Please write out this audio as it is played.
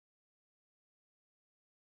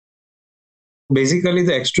basically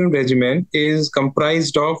the extreme regimen is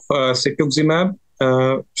comprised of cetuximab,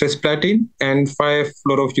 cisplatin, and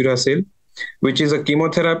 5-fluorouracil, which is a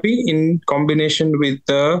chemotherapy in combination with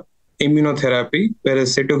the immunotherapy,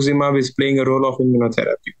 whereas cetuximab is playing a role of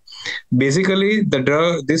immunotherapy. Basically,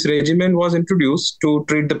 this regimen was introduced to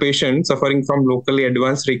treat the patient suffering from locally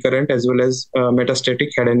advanced, recurrent, as well as metastatic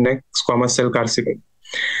head and neck squamous cell carcinoma.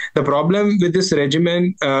 The problem with this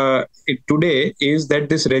regimen today is that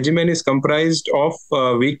this regimen is comprised of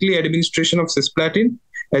weekly administration of cisplatin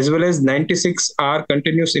as well as 96-hour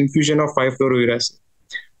continuous infusion of 5-fluorouracil.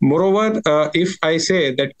 Moreover, if I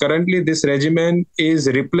say that currently this regimen is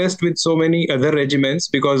replaced with so many other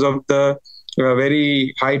regimens because of the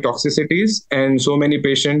very high toxicities, and so many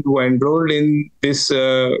patients who enrolled in this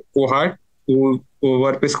cohort who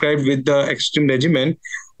were prescribed with the extreme regimen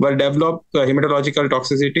were developed hematological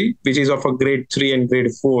toxicity, which is of a grade 3 and grade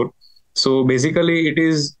 4. So basically, it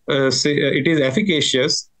is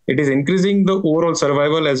efficacious. It is increasing the overall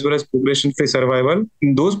survival as well as progression-free survival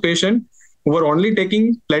in those patients who were only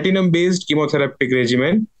taking platinum-based chemotherapeutic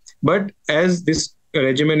regimen. But as this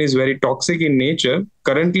regimen is very toxic in nature,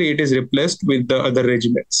 currently it is replaced with the other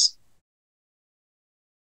regimens.